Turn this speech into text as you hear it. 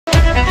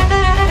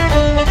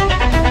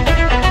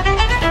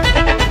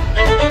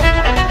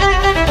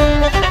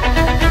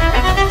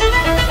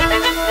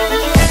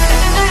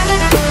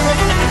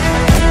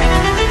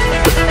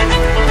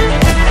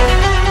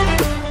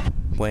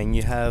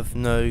have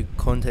no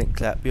content,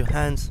 clap your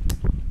hands.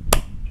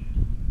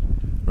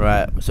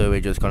 Right, so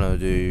we're just gonna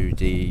do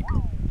the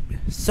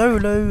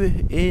solo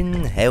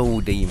in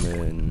Hell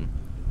Demon.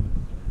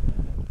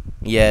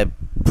 Yeah,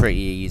 pretty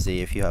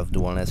easy if you have the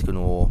one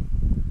Escanor,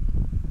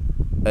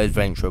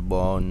 Adventure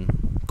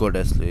Bond,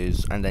 Goddess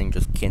Liz, and then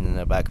just kin in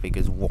the back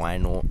because why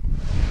not?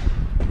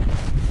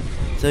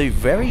 So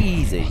very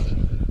easy.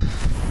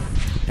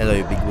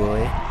 Hello, big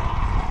boy.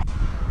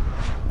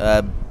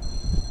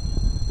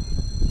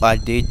 I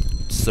did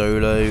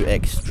solo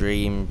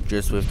extreme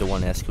just with the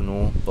one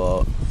Escanor,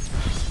 but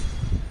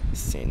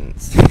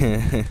since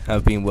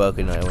I've been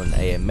working on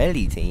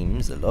AMLE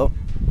teams a lot,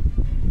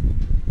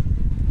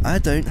 I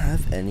don't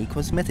have any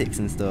cosmetics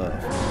and stuff.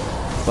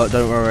 But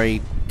don't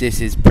worry, this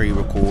is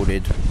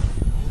pre-recorded.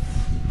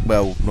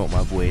 Well, not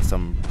my voice,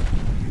 I'm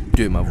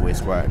doing my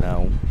voice right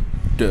now.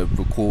 The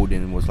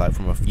recording was like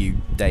from a few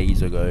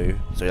days ago,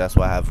 so that's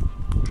why I have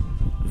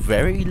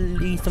very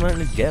least amount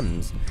of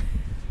gems.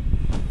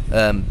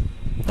 I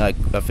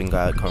think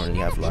I currently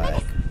have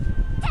like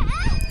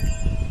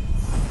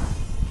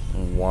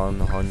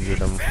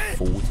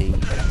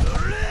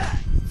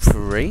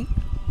 143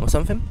 or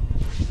something.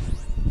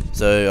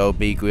 So I'll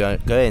be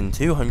going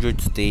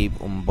 200 steep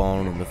on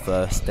Barn on the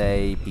first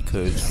day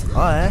because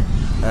I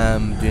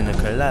am doing a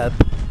collab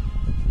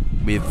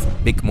with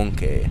Big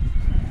Monkey.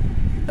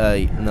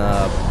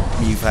 Nah,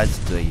 you've had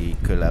the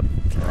collab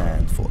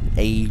planned for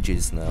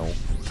ages now.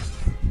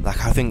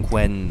 Like I think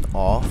when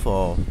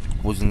Arthur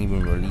wasn't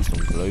even released on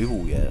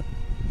global yet.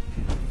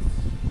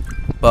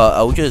 But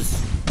I'll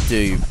just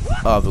do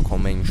other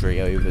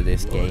commentary over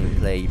this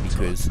gameplay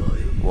because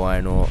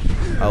why not?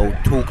 I'll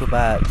talk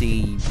about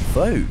the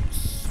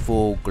votes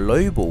for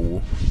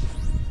global.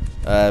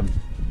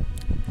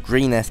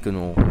 Green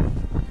Escanor,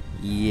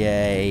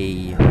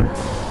 yay!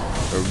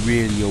 A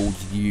really old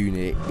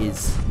unit is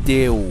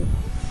still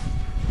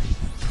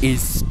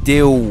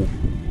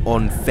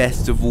on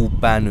festival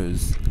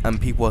banners and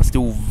people are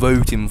still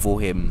voting for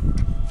him.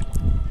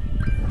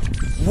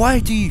 Why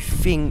do you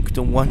think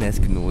the one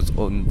Escanor's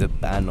on the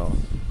banner?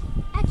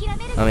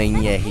 I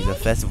mean, yeah, he's a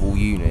festival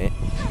unit,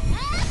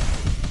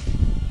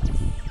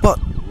 but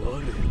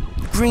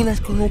Green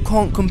Escanor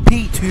can't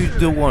compete to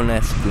the one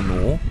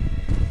Escanor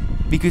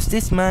because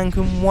this man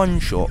can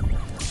one-shot.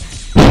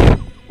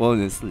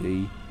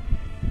 Honestly,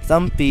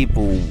 some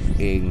people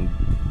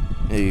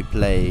who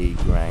play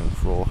Grand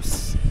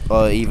Cross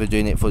are either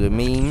doing it for the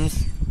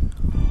memes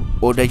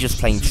or they're just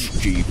plain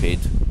stupid.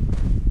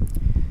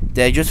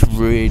 They're just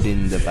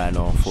ruining the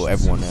banner for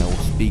everyone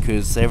else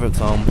because, say for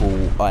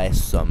example, I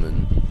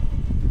summon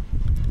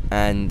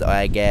and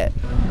I get,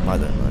 I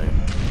don't know,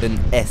 an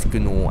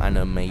Escanor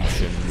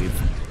animation with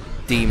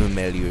Demon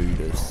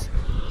Meliodas.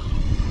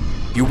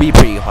 You'll be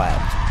pretty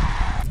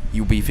hyped.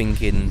 You'll be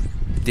thinking,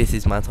 this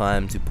is my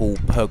time to pull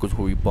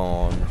Purgatory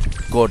Bans,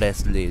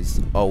 Goddess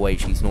Liz, oh wait,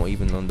 she's not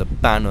even on the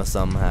banner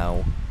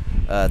somehow,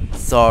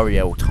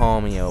 Zariel,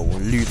 Tamiel,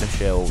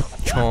 Luthashell,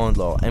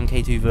 Chandler,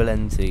 MK2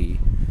 Valenti.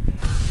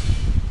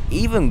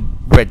 Even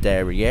Red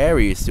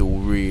Derriere is still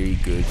really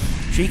good.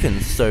 She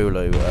can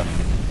solo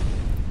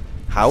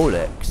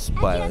Howlex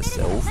by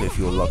herself if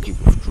you're lucky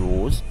with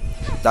draws.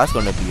 That's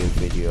gonna be a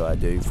video I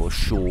do for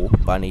sure,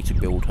 but I need to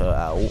build her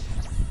out.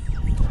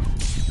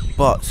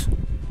 But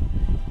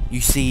you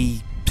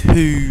see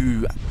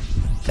two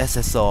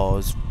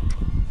SSRs.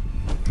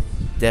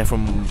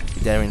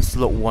 They're in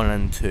slot 1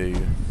 and 2.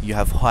 You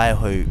have high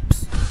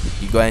hopes.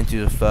 You go into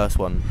the first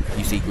one,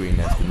 you see Green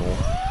Escanor.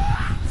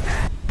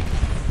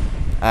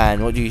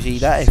 And what do you see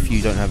that if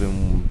you don't have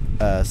him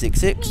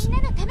 6/6?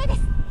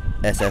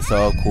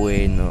 SSR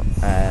coin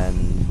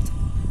and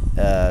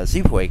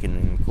Super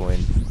Awakening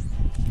coin.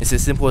 It's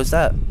as simple as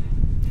that.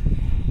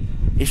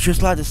 It's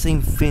just like the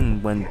same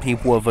thing when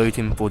people are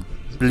voting for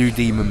Blue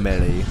Demon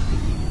Melee.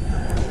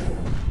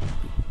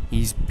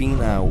 He's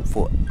been out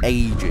for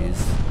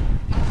ages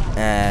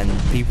and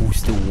people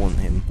still want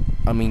him.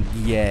 I mean,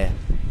 yeah,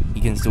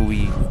 he can still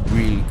be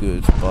really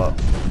good, but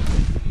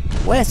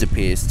where's the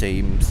PS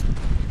teams?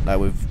 Like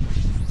with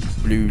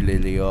Blue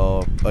Lilia,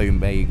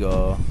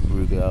 Omega,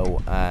 Rugel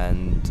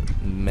and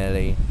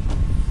Melee.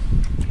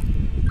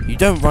 You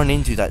don't run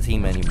into that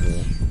team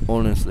anymore,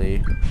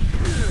 honestly.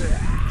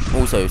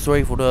 Also,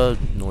 sorry for the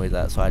noise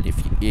outside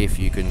if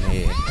you can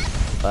hear.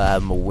 I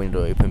have my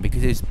window open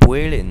because it's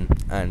boiling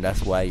and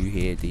that's why you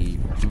hear the...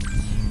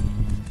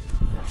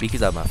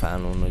 Because I have my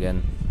fan on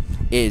again.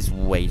 It is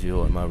way too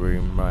hot in my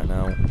room right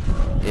now.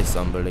 It's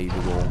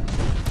unbelievable.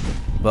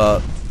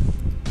 But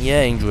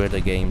yeah, enjoy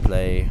the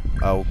gameplay.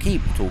 I'll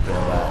keep talking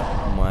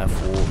about my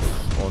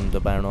thoughts on the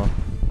banner.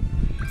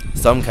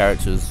 Some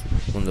characters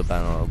on the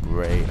banner are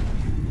great.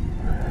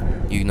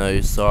 You know,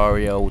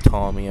 Zariel,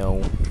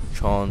 Tamiel,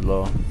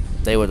 Chandler.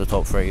 They were the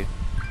top 3.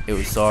 It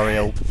was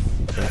Zariel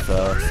in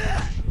first.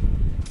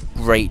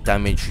 Great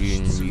damage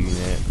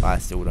unit. I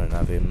still don't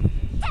have him.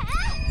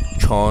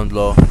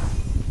 Chandler.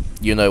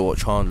 You know what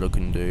Chandler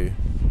can do.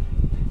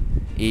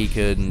 He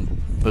can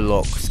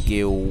block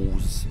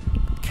skills,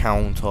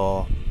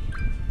 counter,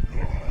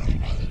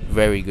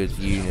 very good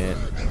unit.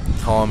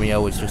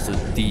 Carmiel is just a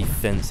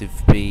defensive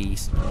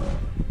beast.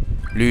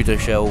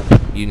 Ludoshell,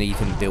 you need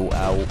him built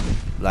out,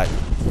 like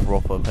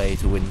proper pay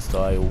to win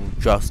style,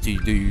 just to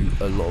do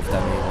a lot of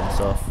damage and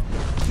stuff.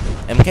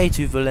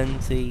 MK2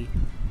 Valenti,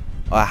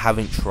 I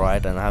haven't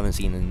tried and I haven't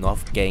seen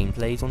enough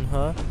gameplays on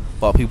her,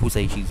 but people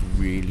say she's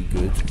really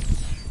good.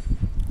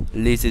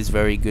 Liz is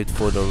very good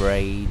for the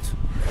raid.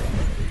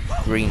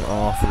 Green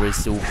Arthur is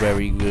still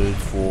very good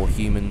for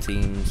human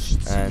teams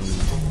and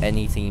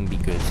any team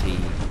because he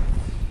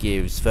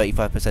gives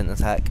 35%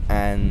 attack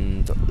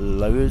and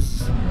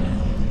lowers,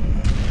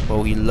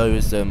 well, he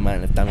lowers the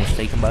amount of damage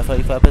taken by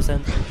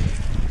 35%.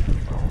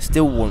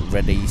 Still want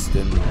Red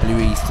Eastern, Blue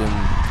Eastern,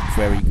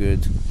 very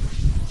good.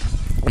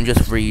 I'm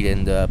just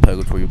reading the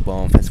Purgatory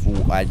Bans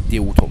Festival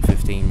ideal top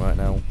 15 right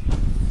now.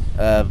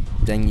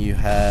 Then you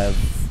have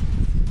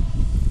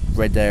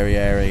Red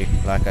Derriere,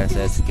 like I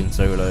said, Skin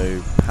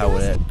Solo,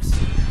 Power X,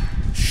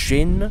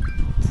 Shin.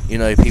 You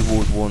know, people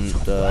would want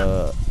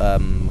the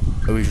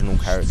original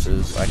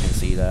characters, I can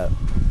see that.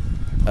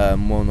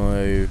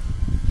 Mono,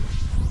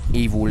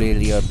 Evil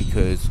Lilia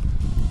because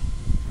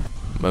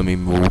Mummy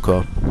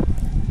Walker.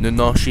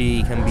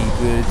 Nanashi can be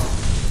good.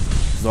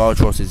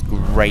 Zartros is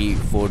great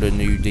for the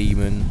new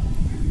demon.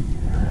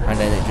 And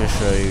then it just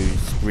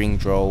shows Green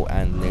Droll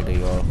and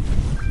Lilia.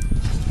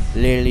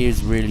 Lilia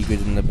is really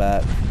good in the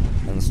back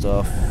and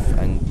stuff,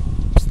 and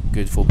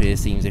good for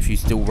pierce teams if you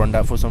still run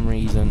that for some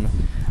reason.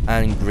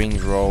 And Green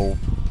Droll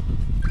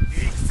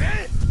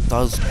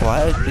does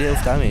quite a bit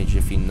of damage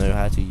if you know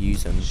how to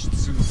use him.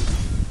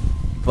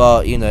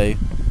 But, you know,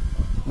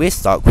 we're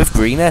stuck with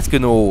Green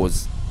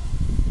Escanors.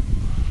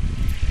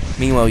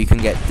 Meanwhile, you can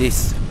get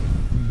this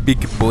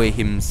big boy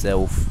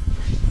himself.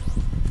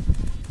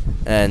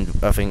 And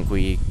I think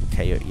we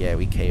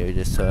KO'd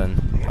this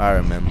turn. I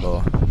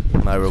remember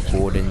my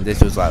recording.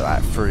 This was like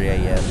at 3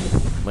 AM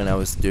when I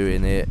was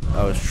doing it.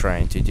 I was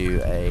trying to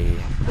do I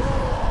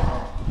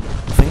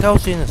think I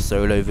was doing a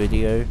solo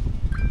video,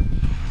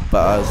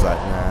 but I was like,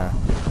 nah.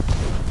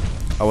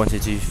 I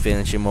wanted to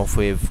finish him off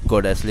with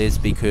Goddess Liz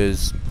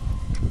because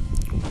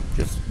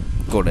just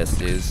Goddess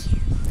Liz.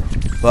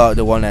 But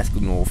the one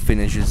Escanor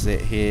finishes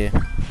it here.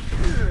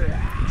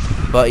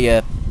 But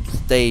yeah,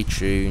 stay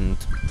tuned.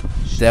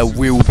 There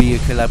will be a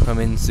collab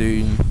coming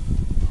soon.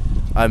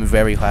 I'm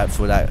very hyped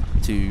for that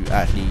to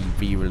actually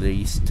be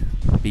released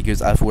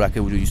because I feel like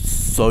it will do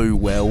so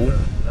well.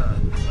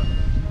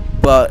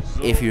 But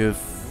if you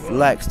have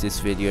liked this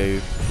video,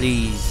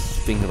 please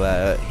think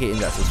about hitting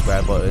that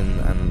subscribe button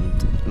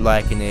and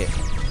liking it.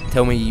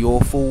 Tell me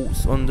your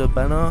thoughts on the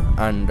banner,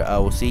 and I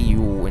will see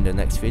you all in the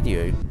next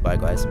video. Bye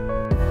guys.